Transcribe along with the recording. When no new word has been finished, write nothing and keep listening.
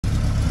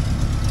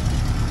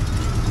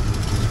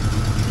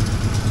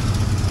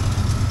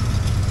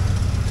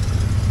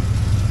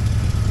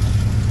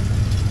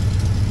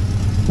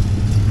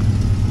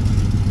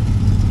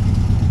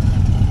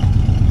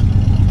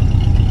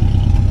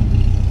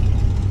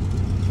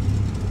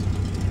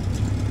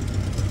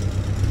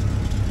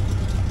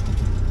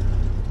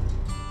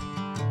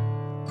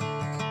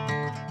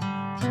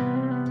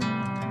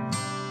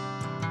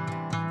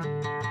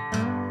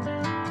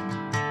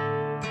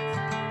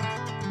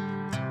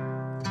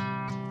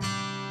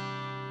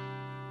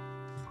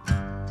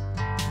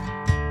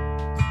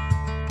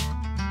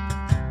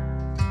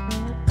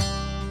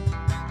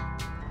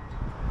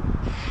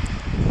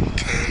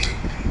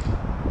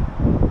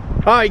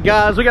Alright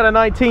guys, we got a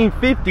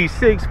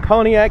 1956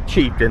 Pontiac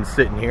Chieftain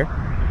sitting here.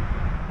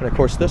 And of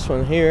course this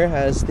one here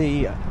has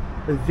the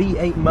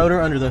V8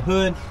 motor under the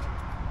hood.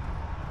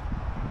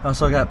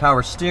 Also got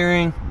power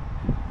steering.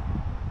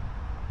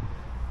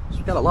 So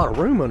we got a lot of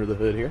room under the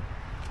hood here.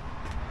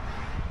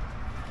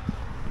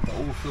 The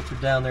oil filter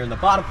down there in the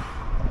bottom.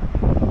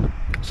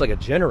 Looks like a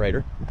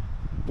generator.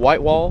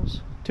 White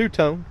walls,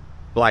 two-tone,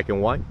 black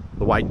and white,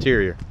 the white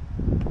interior.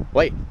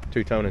 Wait,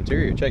 two-tone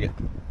interior, check it.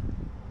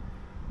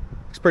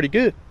 Looks pretty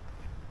good.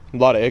 A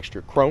lot of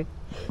extra chrome.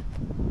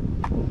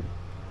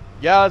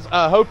 Guys,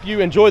 I hope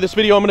you enjoy this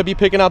video. I'm going to be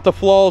picking out the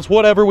flaws.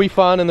 Whatever we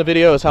find in the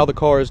video is how the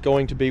car is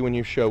going to be when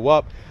you show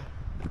up.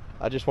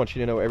 I just want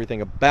you to know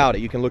everything about it.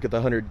 You can look at the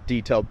 100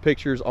 detailed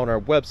pictures on our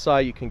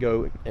website. You can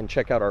go and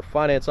check out our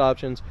finance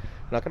options.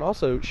 And I can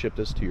also ship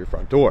this to your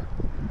front door.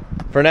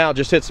 For now,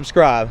 just hit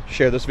subscribe,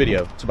 share this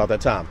video. It's about that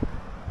time.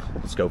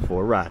 Let's go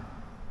for a ride.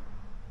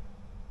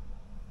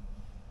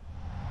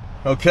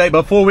 Okay,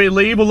 before we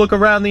leave, we'll look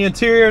around the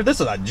interior. This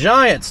is a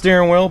giant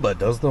steering wheel, but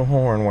does the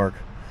horn work?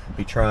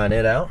 Be trying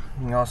it out.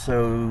 You can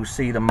also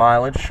see the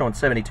mileage showing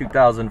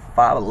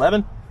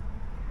 72,511.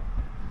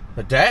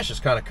 The dash is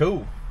kind of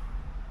cool.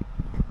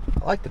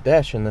 I like the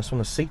dash in this one.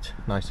 The seat's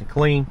nice and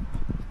clean.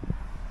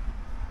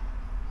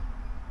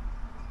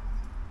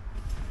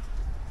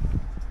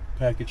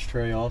 Package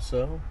tray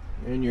also,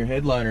 and your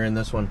headliner in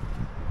this one.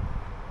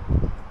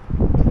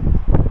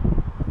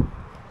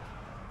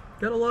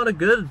 Got a lot of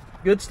good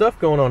stuff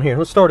going on here.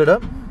 Let's start it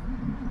up.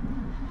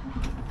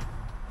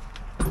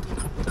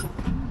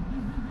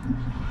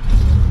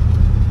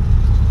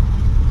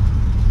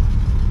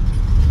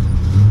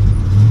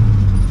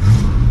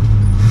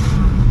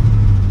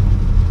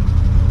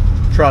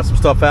 Try some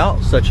stuff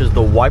out, such as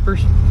the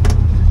wipers.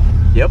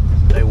 Yep,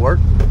 they work.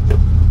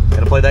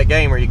 Gotta play that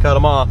game where you cut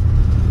them off.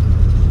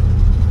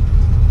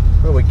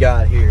 What do we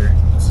got here?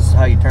 This is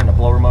how you turn the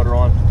blower motor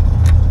on.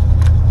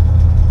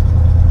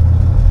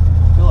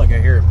 I feel like I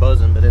hear it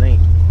buzzing, but it ain't.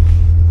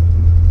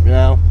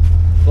 No,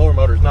 blower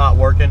motor's not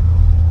working.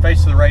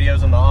 Face to the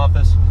radios in the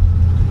office.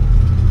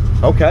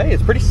 Okay,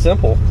 it's pretty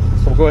simple.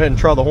 So we'll go ahead and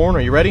try the horn.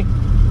 Are you ready?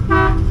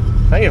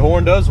 Hey,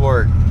 horn does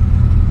work.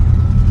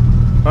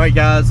 Alright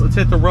guys, let's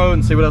hit the road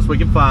and see what else we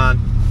can find.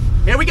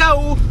 Here we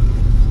go!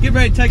 Get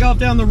ready to take off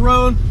down the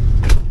road.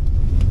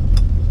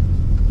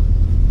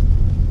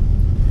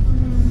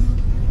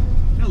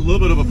 Got a little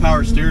bit of a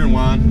power steering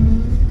whine.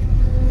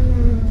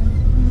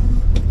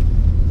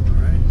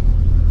 Alright.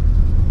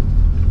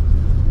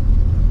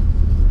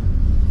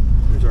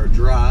 There's our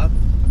drive.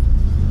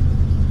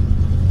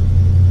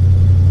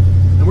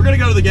 And we're going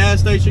to go to the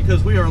gas station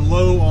because we are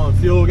low on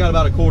fuel. We got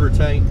about a quarter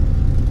tank.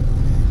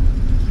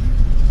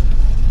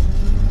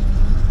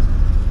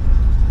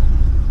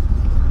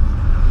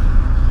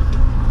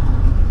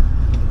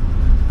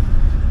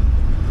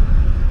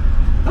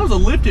 That was a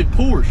lifted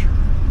Porsche.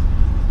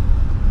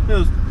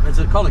 Is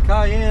it called a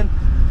Cayenne?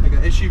 Like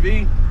an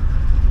SUV?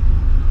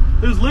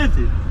 It was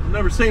lifted. I've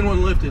never seen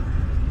one lifted.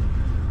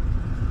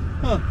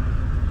 Huh.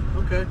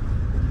 Okay.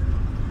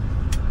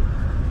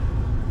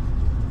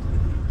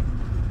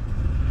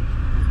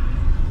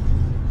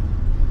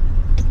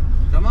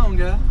 Come on,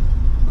 guy.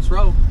 Let's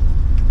roll.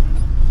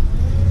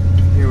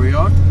 Here we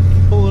are.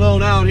 Pulling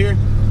on out here.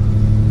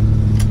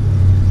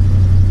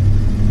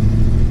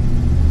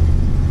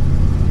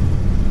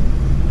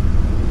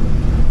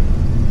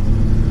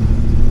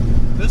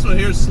 This one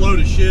here is slow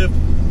to shift.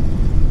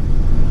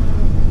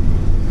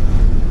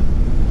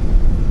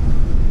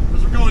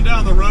 As we're going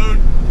down the road,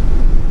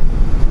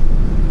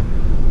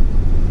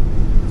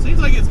 seems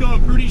like it's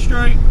going pretty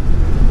straight.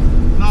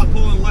 Not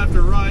pulling left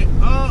or right.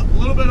 Oh, a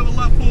little bit of a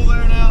left pull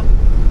there now.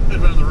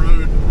 Head down the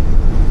road.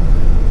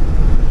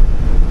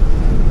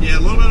 Yeah,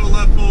 a little bit of a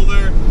left pull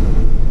there.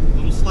 A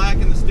little slack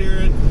in the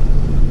steering.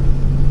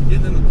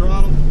 Getting in the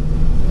throttle.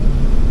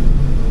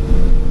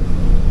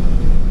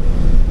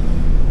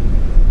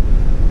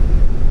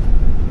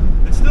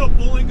 Still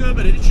pulling good,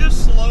 but it's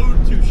just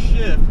slowed to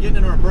shift, getting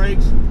in our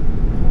brakes.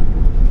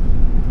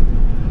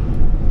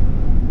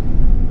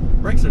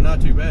 Brakes are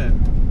not too bad.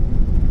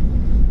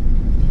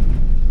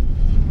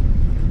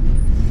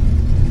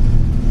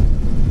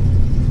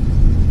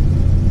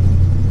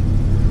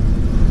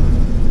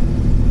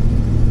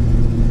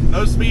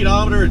 No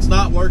speedometer, it's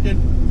not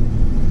working.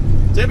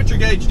 Temperature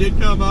gauge did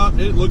come up.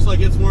 It looks like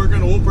it's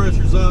working. Oil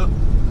pressure's up.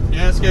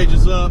 Gas gauge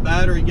is up.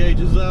 Battery gauge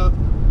is up.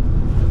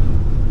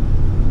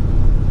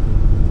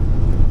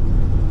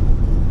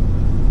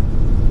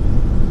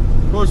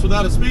 Of course,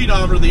 without a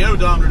speedometer, the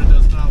odometer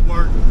does not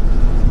work.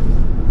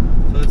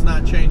 So it's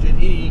not changing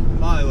any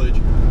mileage.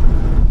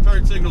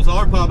 Turn signals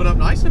are popping up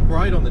nice and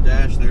bright on the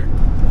dash there.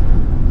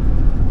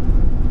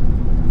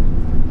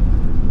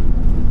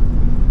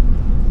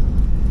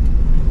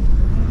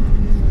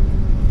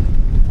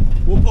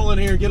 We'll pull in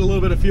here and get a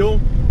little bit of fuel.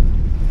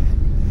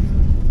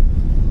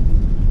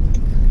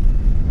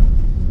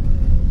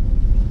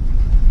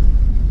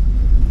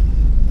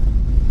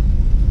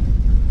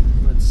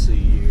 Let's see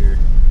here.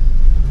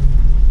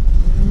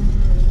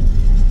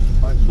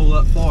 If I can pull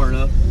up far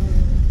enough.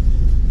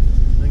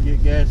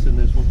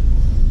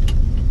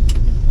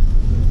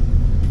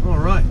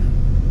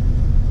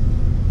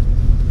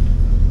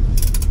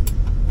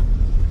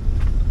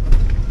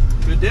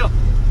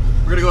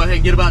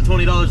 tank, get about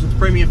 $20 into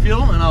premium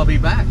fuel, and I'll be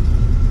back.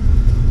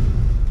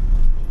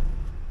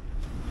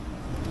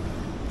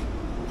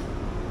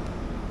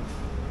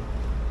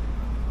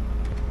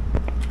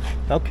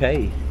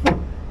 Okay.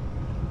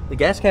 The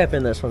gas cap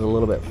in this one's a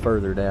little bit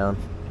further down,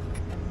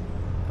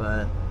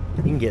 but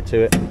you can get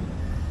to it.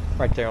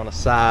 Right there on the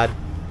side.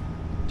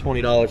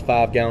 $20,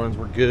 5 gallons,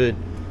 we're good.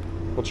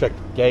 We'll check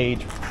the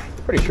gauge.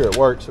 Pretty sure it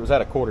works. It was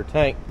at a quarter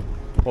tank,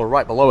 or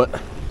right below it.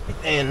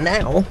 And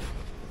now,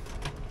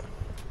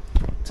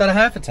 it's at a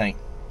half a tank.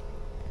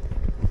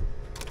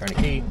 Turn the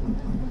key,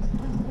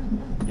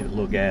 give it a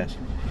little gas.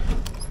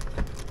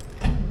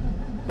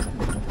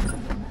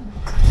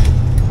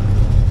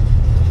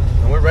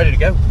 And we're ready to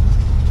go.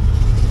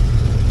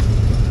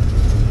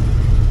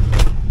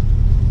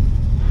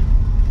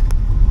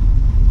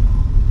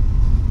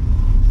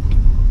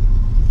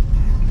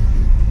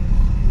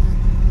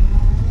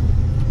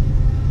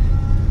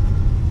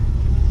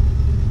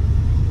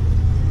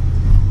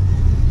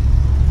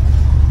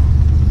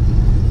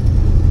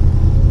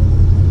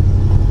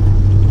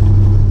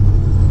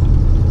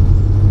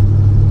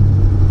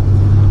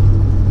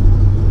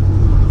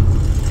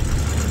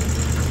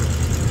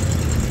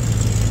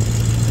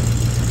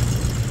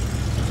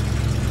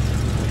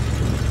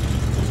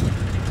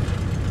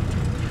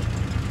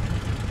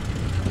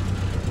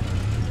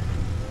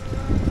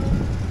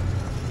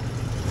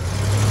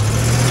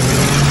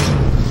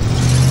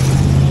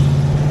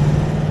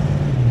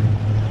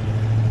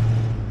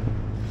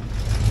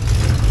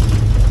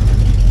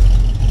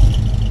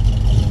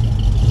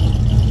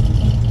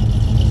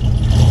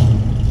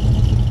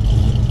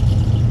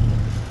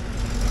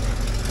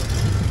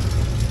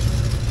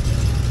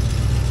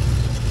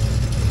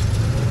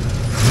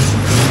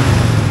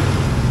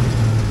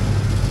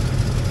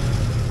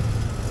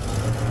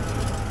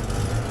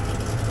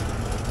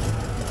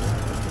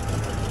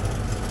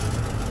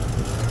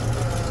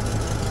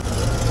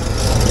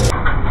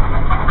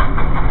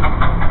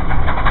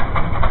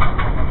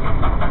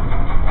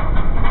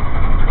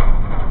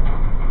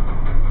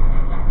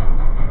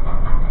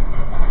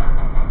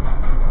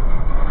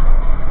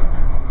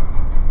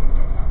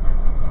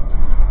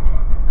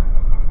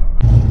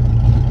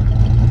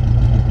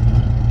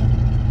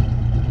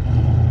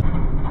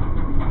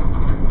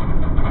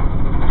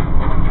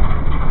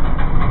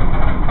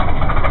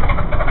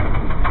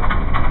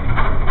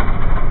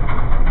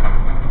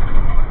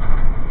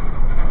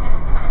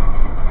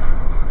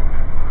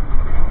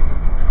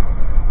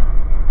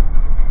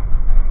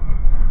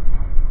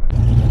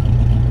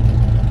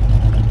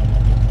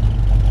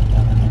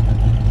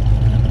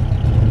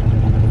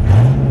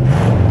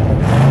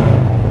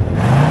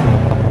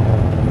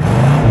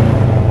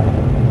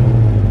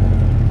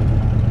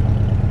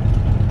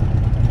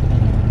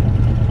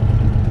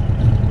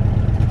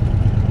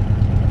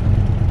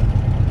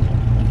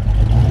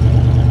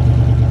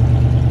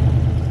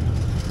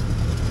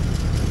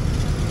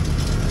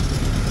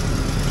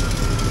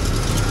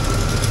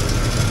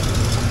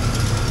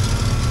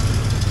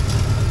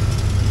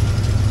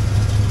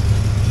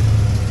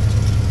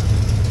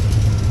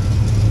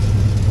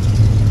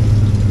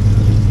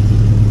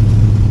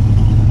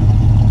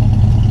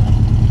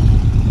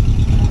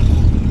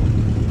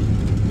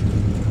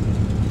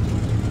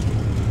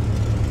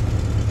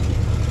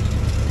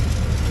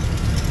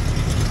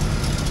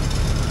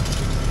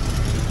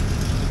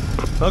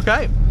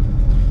 Okay,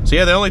 so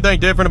yeah, the only thing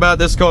different about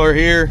this car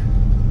here,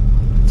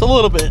 it's a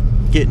little bit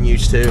getting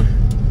used to.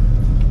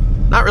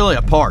 Not really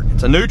a park,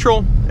 it's a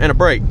neutral and a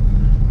brake.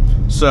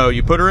 So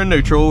you put her in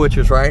neutral, which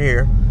is right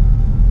here,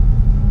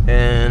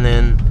 and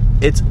then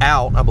it's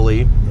out, I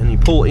believe, and you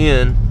pull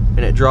in and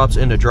it drops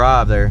into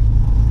drive there.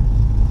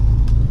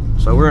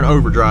 So we're in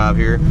overdrive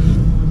here,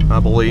 I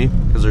believe,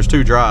 because there's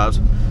two drives,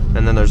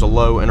 and then there's a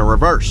low and a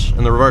reverse,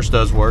 and the reverse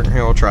does work.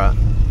 Here, we'll try it,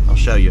 I'll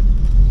show you.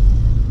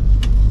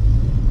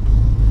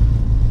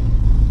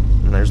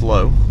 And there's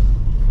low,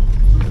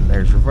 and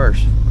there's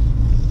reverse.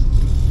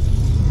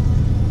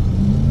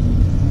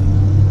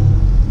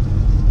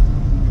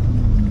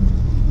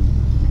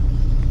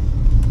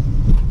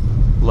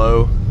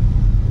 Low,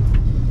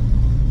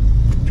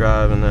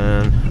 drive, and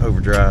then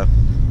overdrive,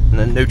 and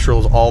then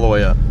neutral's all the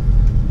way up.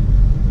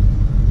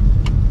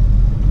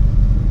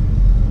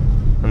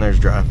 And there's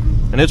drive.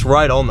 And it's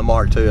right on the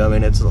mark too. I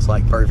mean, it's just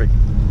like perfect.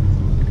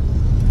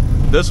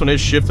 This one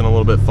is shifting a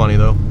little bit funny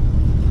though.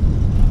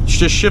 It's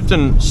just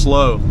shifting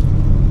slow.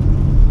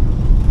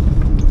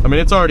 I mean,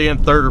 it's already in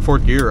third or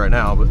fourth gear right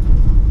now, but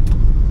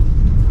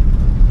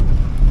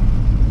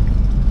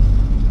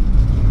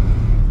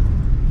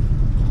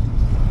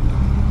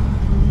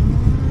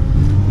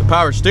the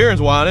power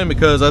steering's whining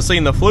because I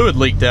seen the fluid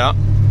leaked out.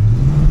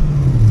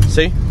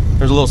 See,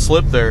 there's a little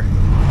slip there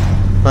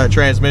by the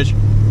transmission.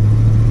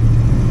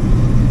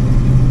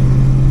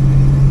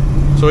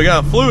 So we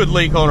got a fluid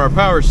leak on our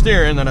power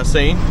steering that I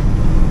seen,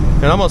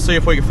 and I'm gonna see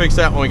if we can fix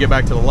that when we get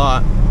back to the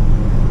lot.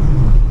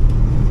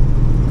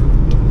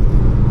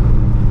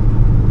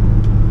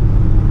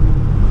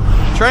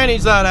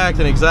 Tranny's not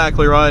acting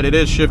exactly right. It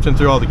is shifting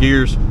through all the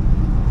gears.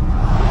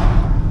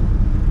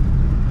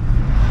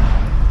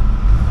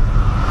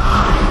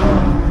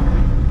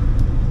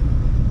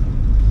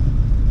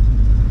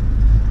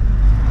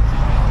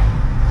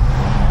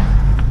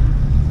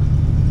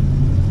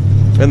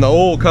 And the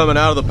oil coming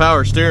out of the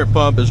power steering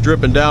pump is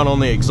dripping down on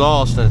the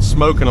exhaust, and it's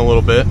smoking a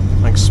little bit.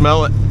 I can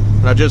smell it,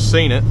 and I just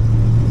seen it.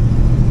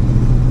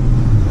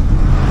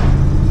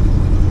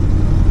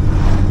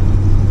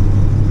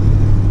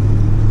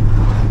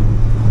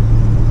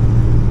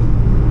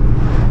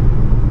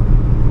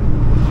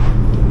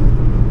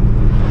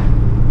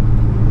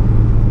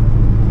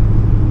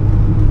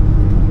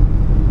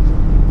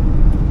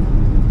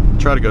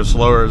 Try to go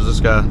slower as this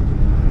guy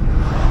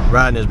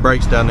riding his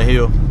brakes down the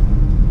hill.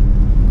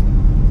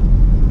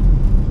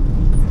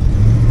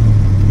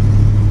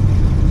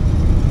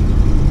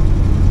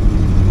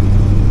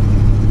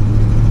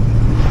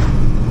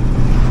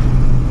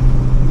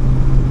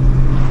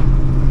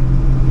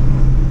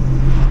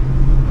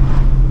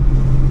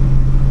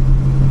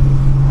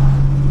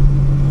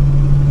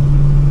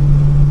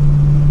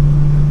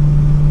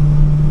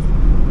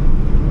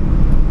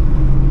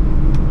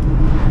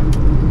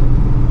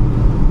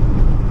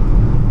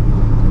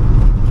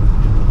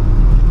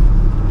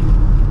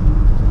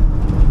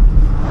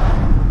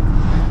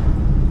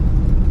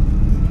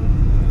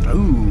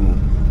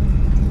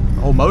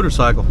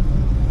 Motorcycle.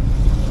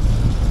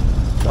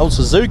 Old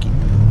Suzuki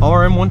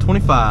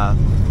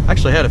RM125.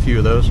 Actually had a few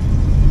of those.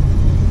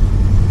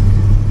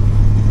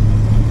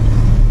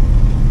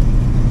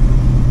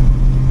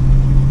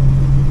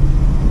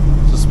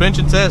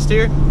 Suspension test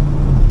here.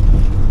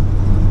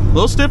 A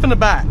little stiff in the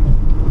back.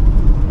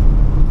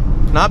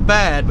 Not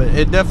bad, but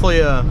it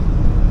definitely a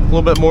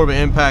little bit more of an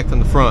impact in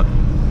the front.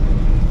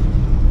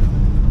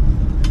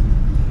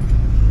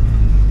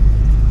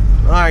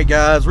 Alright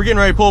guys, we're getting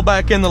ready to pull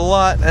back into the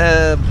lot.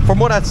 From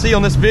what I see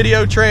on this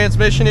video,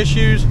 transmission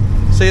issues.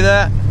 See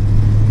that?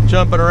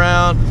 Jumping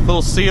around.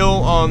 Little seal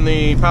on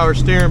the power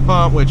steering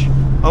pump, which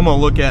I'm going to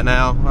look at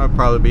now. That'll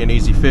probably be an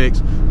easy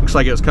fix. Looks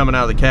like it was coming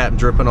out of the cap and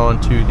dripping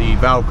onto the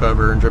valve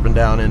cover and dripping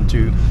down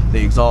into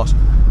the exhaust.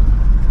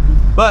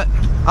 But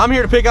I'm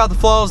here to pick out the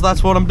flaws.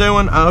 That's what I'm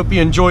doing. I hope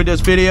you enjoyed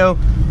this video.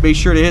 Be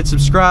sure to hit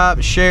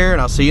subscribe, share, and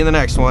I'll see you in the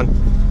next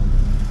one.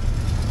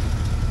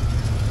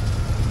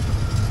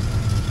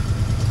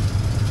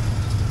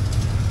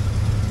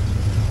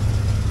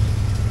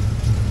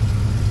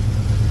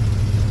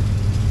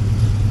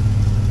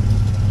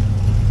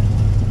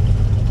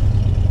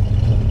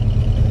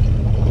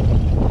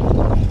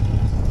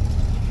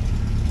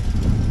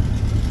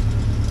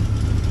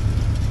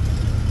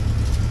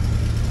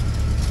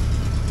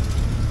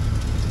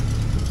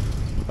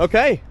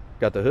 Okay,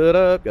 got the hood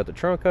up, got the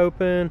trunk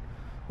open.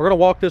 We're gonna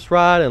walk this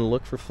ride and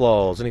look for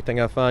flaws. Anything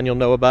I find, you'll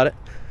know about it.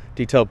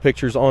 Detailed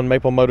pictures on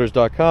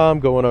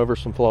maplemotors.com, going over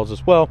some flaws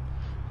as well.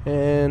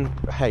 And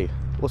hey,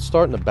 let's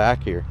start in the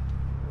back here.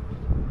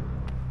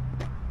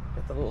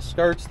 Got the little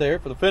skirts there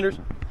for the fenders.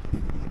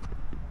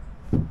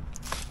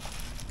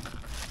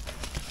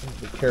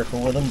 Be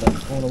careful with them, but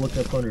I want to look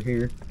up under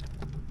here.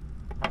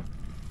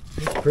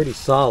 It's pretty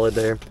solid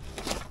there.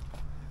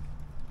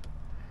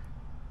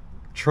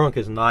 Trunk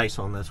is nice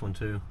on this one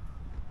too.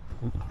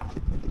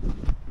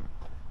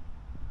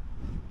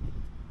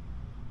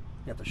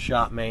 Got the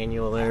shop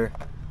manual there,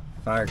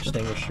 fire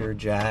extinguisher,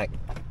 jack.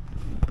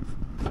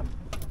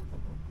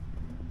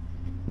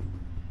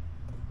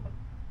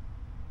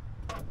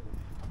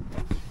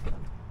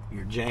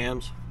 Your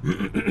jams.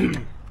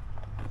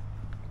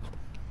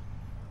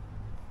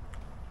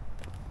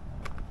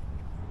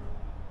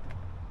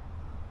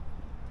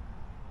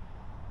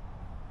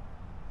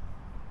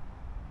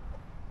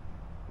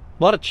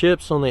 A lot of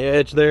chips on the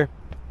edge there.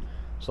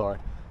 Sorry.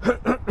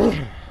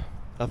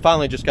 I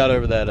finally just got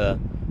over that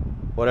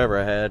whatever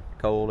I had,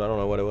 cold, I don't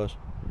know what it was.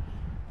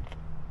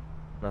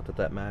 Not that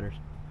that matters.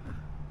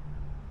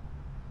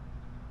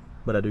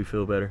 But I do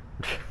feel better.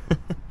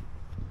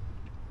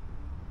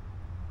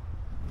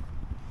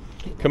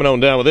 Coming on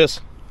down with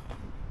this.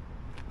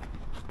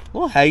 A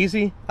little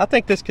hazy. I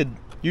think this could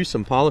use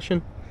some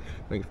polishing.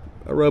 I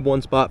rub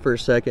one spot for a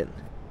second.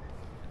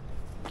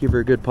 Give her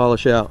a good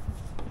polish out.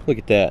 Look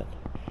at that.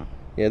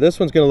 Yeah, this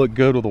one's gonna look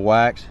good with the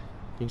wax.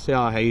 You can see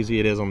how hazy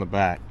it is on the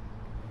back.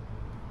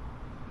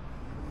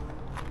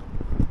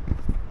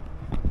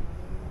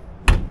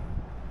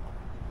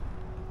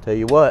 Tell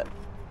you what.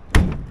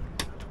 If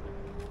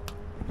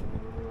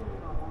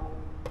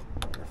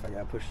I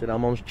gotta push it,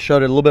 I'm gonna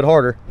shut it a little bit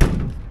harder.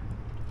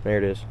 There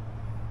it is.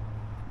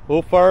 A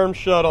little firm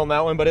shut on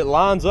that one, but it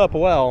lines up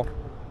well.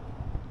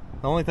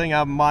 The only thing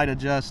I might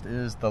adjust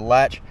is the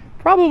latch.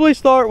 Probably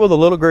start with a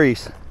little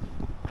grease.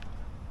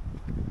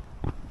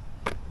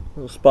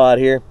 Little spot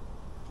here.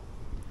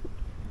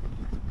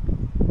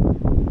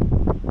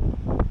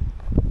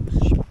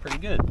 Pretty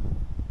good.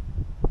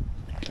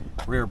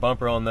 Rear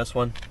bumper on this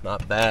one,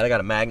 not bad. I got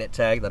a magnet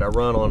tag that I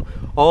run on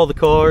all the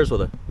cars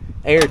with an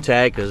air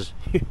tag, because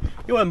you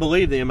wouldn't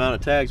believe the amount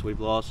of tags we've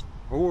lost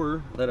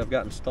or that I've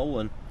gotten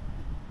stolen.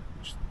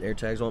 Just, air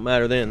tags won't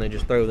matter then, they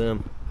just throw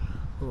them.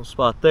 Little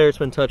spot there, it's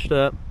been touched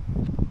up.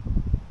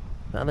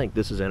 I think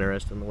this is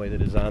interesting, the way they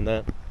designed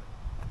that.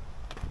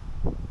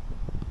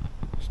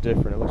 It's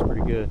different, it looks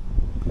pretty good.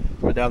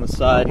 We're down the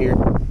side here.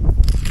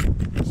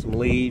 Some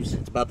leaves.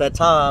 It's about that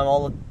time,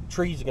 all the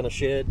trees are gonna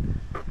shed.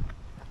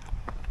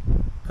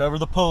 Cover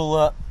the pull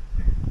up.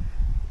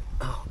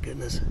 Oh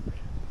goodness.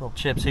 Little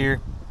chips here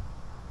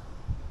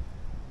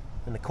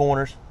in the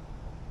corners.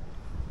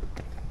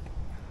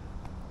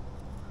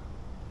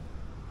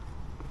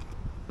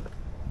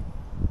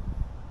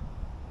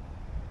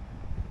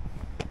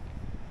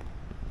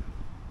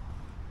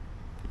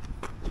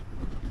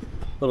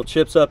 Little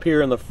chips up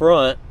here in the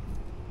front.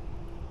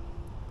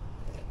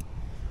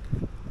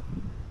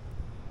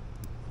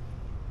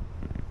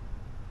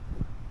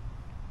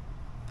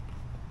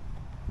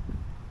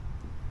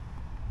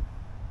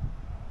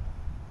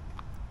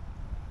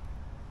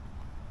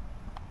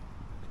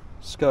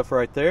 Scuff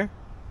right there.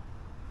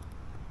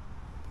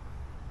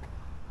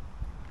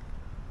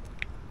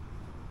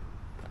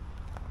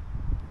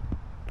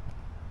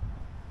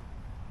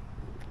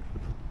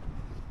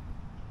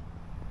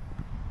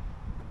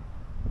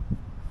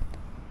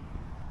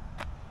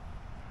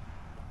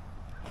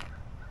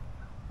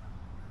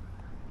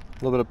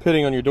 A little bit of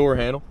pitting on your door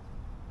handle.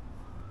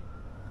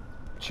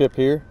 Chip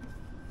here.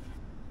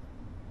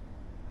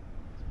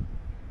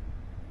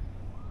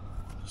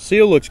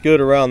 Seal looks good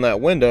around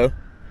that window.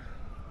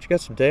 But you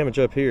got some damage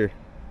up here.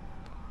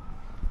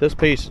 This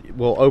piece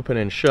will open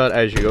and shut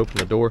as you open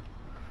the door.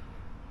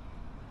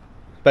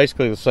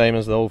 Basically the same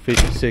as the old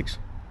 56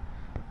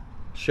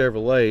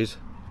 Chevrolets.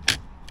 But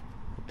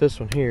this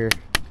one here,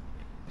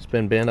 it's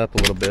been bent up a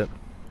little bit.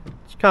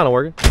 It's kind of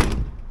working.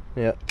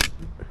 Yeah.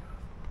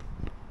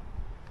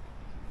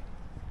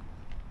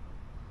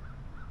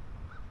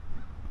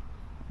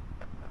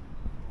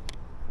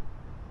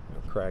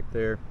 Crack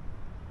there.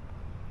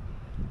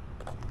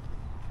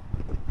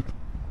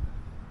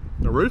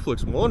 The roof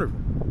looks wonderful.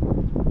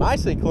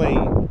 Nicely clean.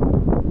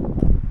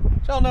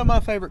 Y'all know my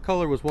favorite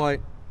color was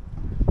white.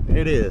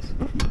 It is.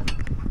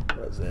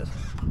 What is this?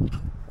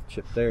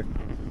 Chip there.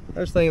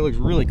 This thing looks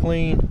really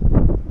clean.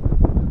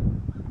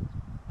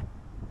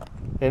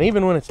 And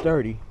even when it's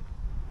dirty,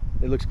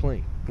 it looks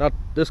clean. Not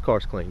this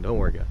car's clean, don't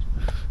worry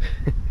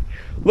guys.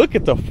 Look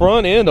at the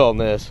front end on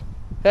this.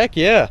 Heck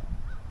yeah.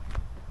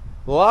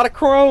 A lot of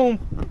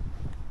chrome.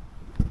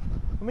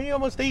 I mean, you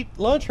almost eat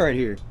lunch right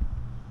here.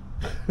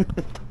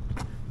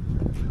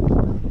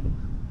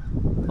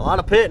 A lot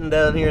of pitting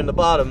down here in the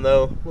bottom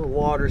though. A little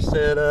water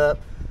set up.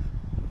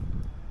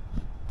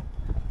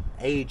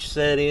 Age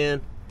set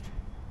in.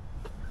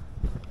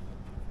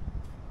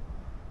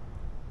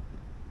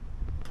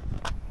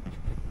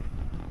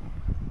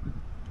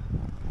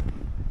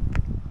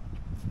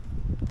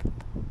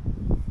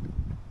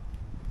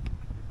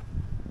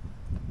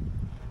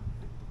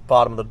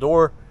 Bottom of the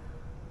door,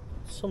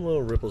 some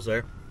little ripples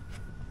there.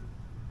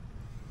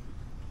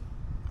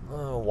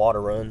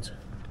 Water runs.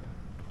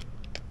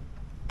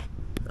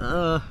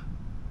 I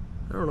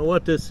don't know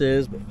what this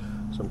is, but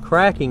some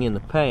cracking in the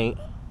paint.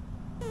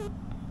 A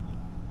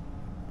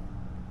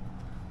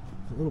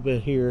little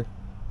bit here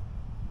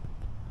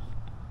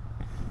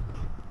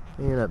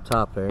and up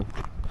top there.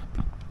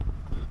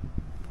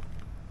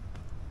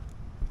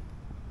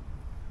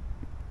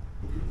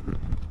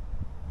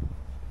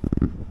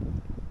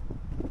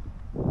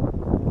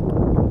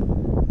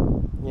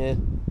 Yeah,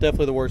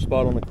 definitely the worst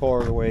spot on the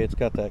car, the way it's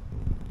got that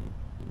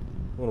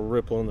little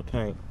ripple in the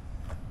paint.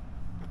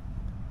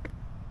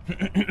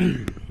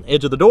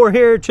 Edge of the door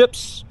here,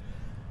 chips,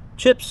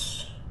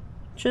 chips,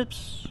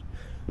 chips.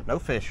 No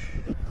fish.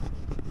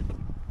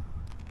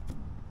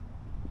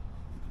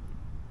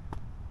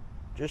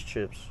 Just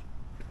chips.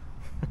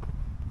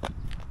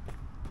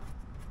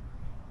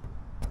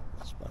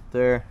 Spot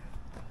there.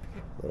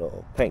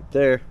 Little paint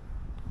there.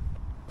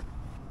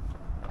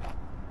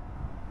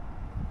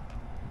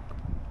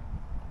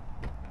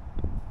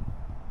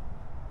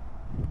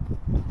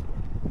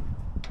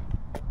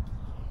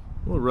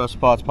 Little rust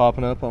spots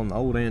popping up on the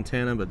old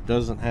antenna, but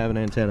doesn't have an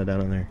antenna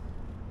down in there.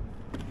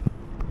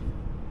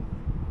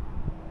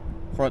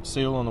 Front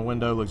seal on the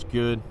window looks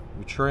good.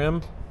 Your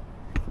trim.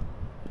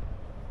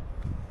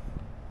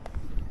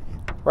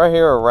 Right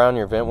here around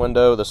your vent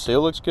window, the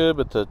seal looks good,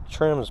 but the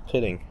trim is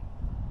pitting.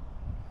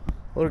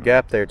 A little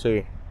gap there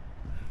too.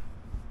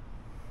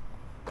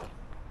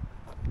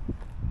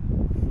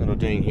 Little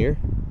ding here.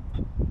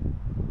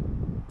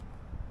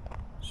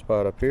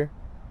 Spot up here.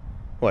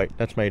 Wait,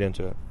 that's made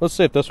into it. Let's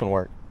see if this one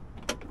works.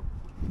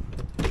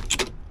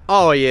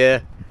 Oh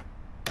yeah.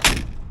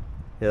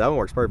 Yeah, that one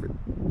works perfect.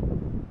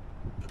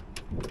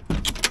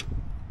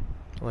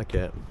 I like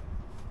that.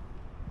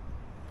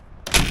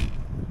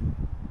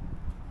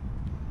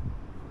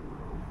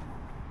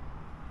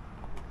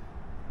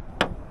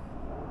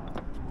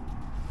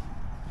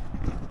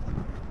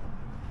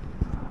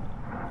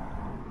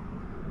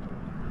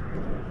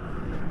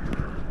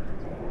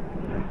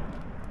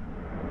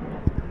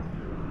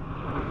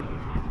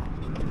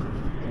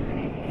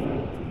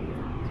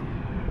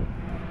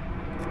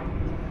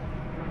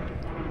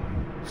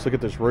 Let's look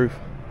at this roof.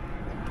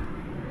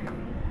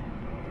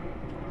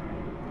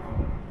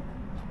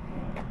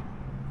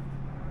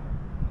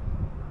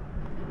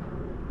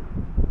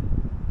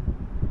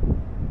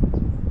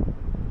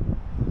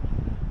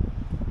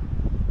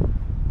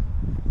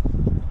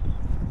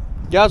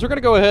 Guys, we're going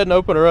to go ahead and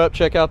open her up,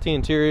 check out the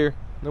interior.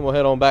 Then we'll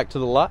head on back to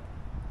the lot.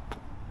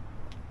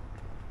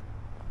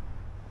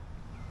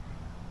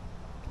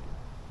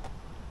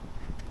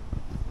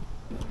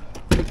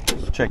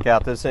 Let's check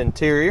out this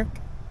interior.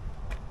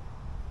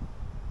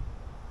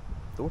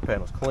 Door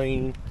panel's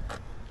clean.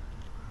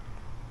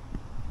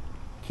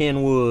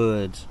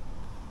 Kenwoods.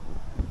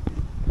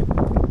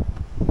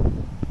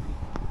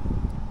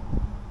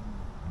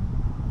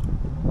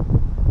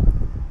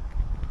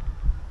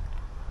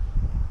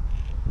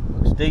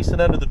 Looks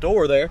decent under the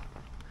door there.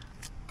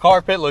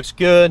 Carpet looks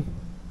good.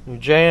 New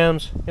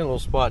jams. Got a little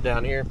spot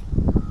down here.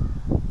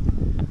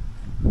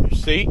 Your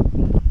seat.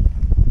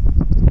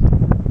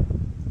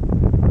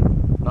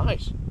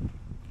 Nice.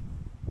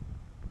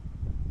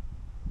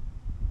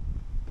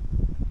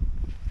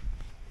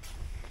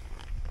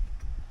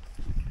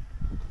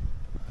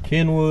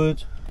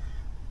 Kenwoods.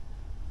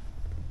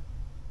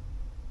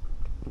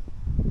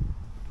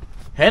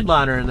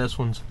 Headliner in this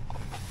one's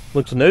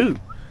looks new,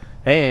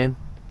 and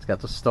it's got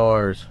the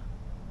stars.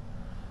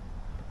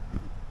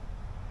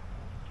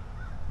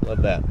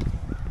 Love that.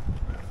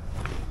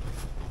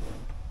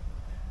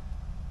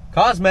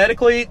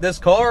 Cosmetically, this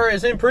car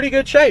is in pretty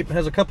good shape. It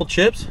has a couple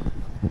chips.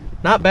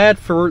 Not bad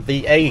for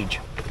the age.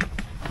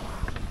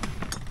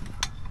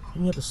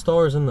 You get the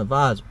stars in the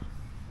visor.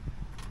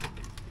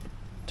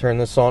 Turn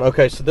this on.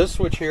 Okay, so this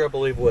switch here, I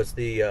believe, was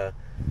the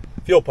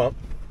fuel pump.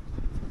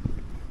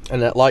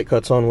 And that light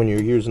cuts on when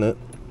you're using it.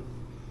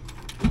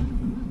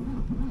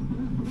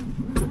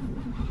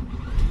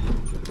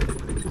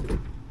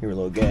 Hear a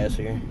little gas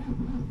here.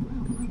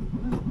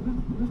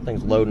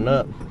 Thing's loading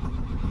up.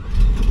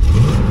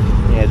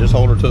 Yeah, just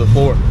hold her to the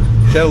floor.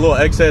 She had a little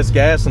excess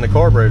gas in the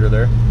carburetor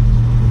there.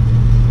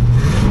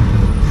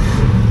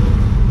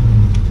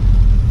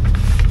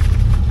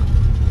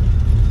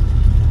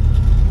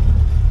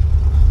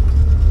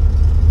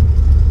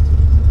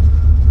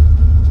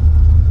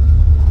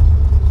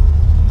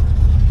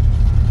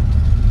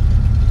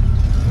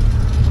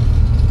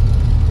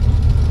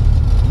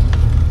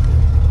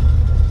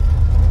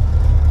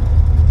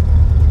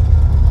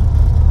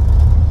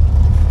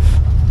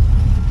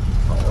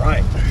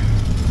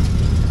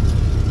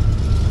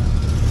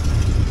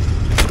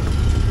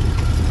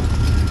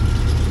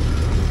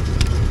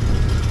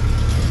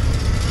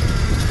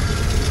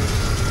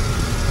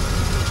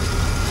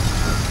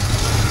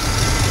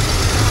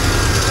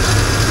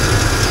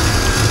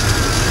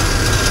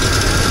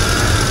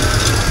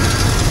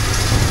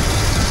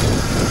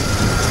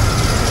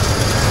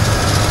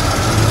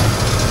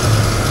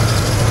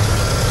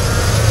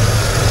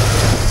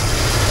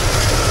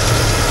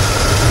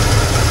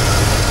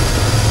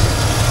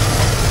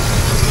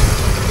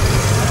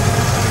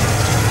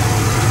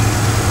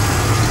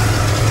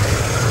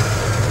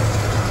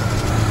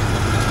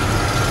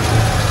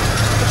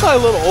 A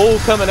little oil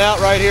coming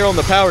out right here on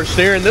the power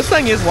steering. This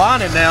thing is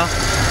whining now.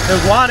 It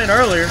was whining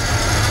earlier.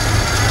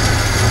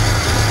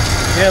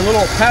 Yeah, a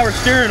little power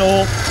steering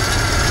oil.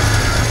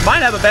 Might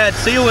have a bad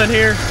seal in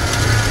here.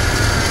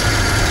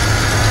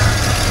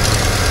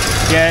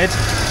 Yeah, it's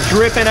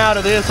dripping out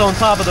of this on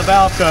top of the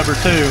valve cover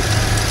too.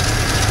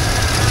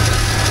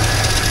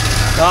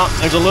 Oh,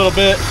 there's a little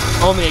bit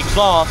on the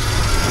exhaust.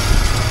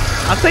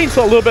 I seen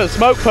a little bit of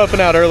smoke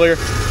puffing out earlier.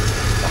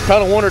 I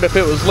kind of wondered if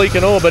it was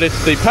leaking oil, but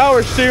it's the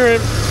power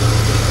steering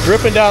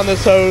dripping down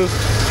this hose,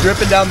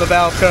 dripping down the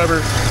valve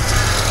cover,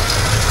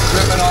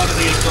 dripping onto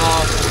the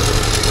exhaust.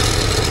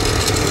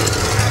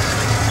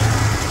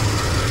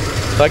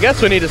 So I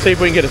guess we need to see if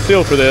we can get a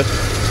seal for this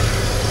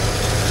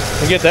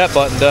and get that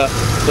buttoned up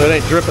so it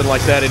ain't dripping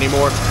like that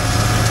anymore.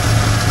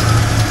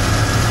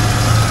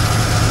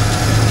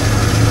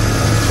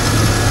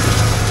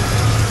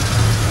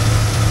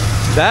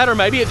 That, or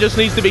maybe it just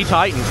needs to be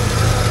tightened.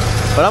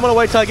 But I'm gonna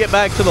wait till I get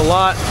back to the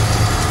lot,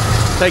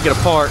 take it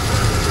apart.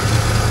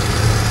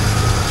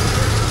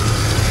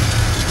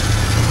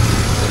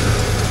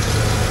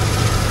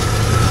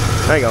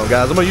 Hang on,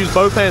 guys. I'm gonna use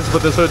both hands to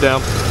put this hood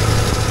down.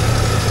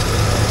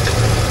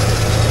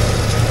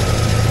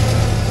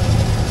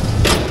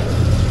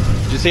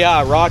 Did you see how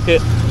I rocked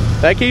it?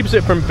 That keeps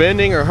it from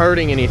bending or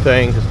hurting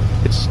anything.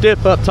 It's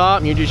stiff up top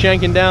and you're just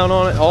yanking down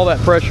on it. All that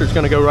pressure is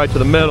gonna go right to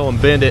the metal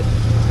and bend it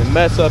and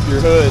mess up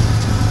your hood.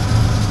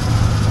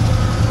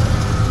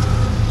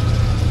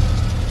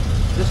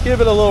 Just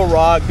give it a little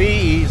rock, be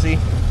easy.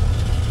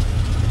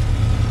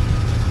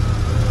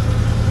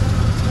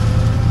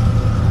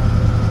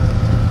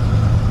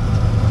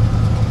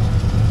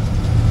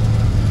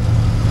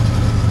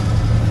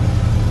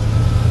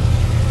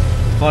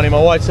 Funny,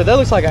 my wife said, that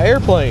looks like an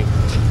airplane.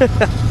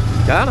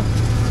 Kinda.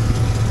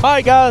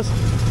 Alright guys,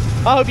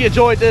 I hope you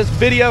enjoyed this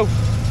video.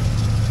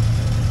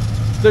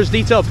 There's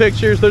detailed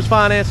pictures, there's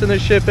financing,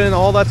 there's shipping,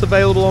 all that's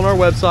available on our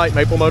website,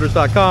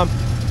 maplemotors.com.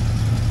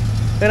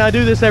 And I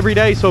do this every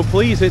day, so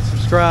please hit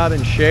subscribe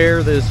and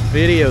share this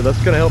video.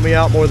 That's gonna help me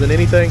out more than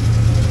anything.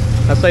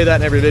 I say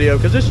that in every video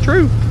because it's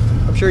true.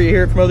 I'm sure you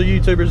hear it from other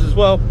YouTubers as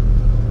well.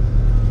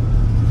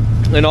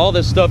 And all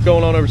this stuff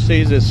going on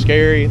overseas is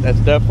scary. That's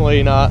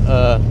definitely not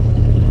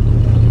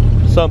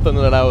something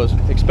that I was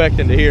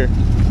expecting to hear.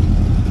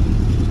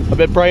 I've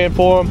been praying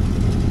for them.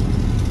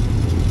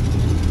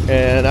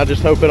 and I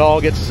just hope it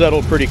all gets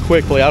settled pretty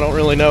quickly. I don't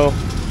really know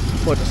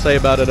what to say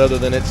about it other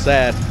than it's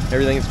sad.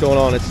 Everything that's going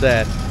on, it's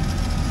sad.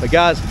 But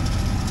guys,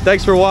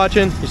 thanks for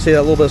watching. You see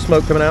that little bit of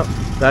smoke coming out?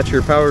 That's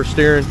your power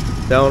steering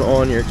down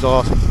on your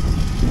exhaust.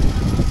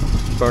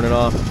 Burning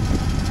off.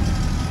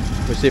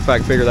 Let me see if I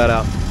can figure that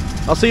out.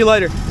 I'll see you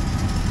later.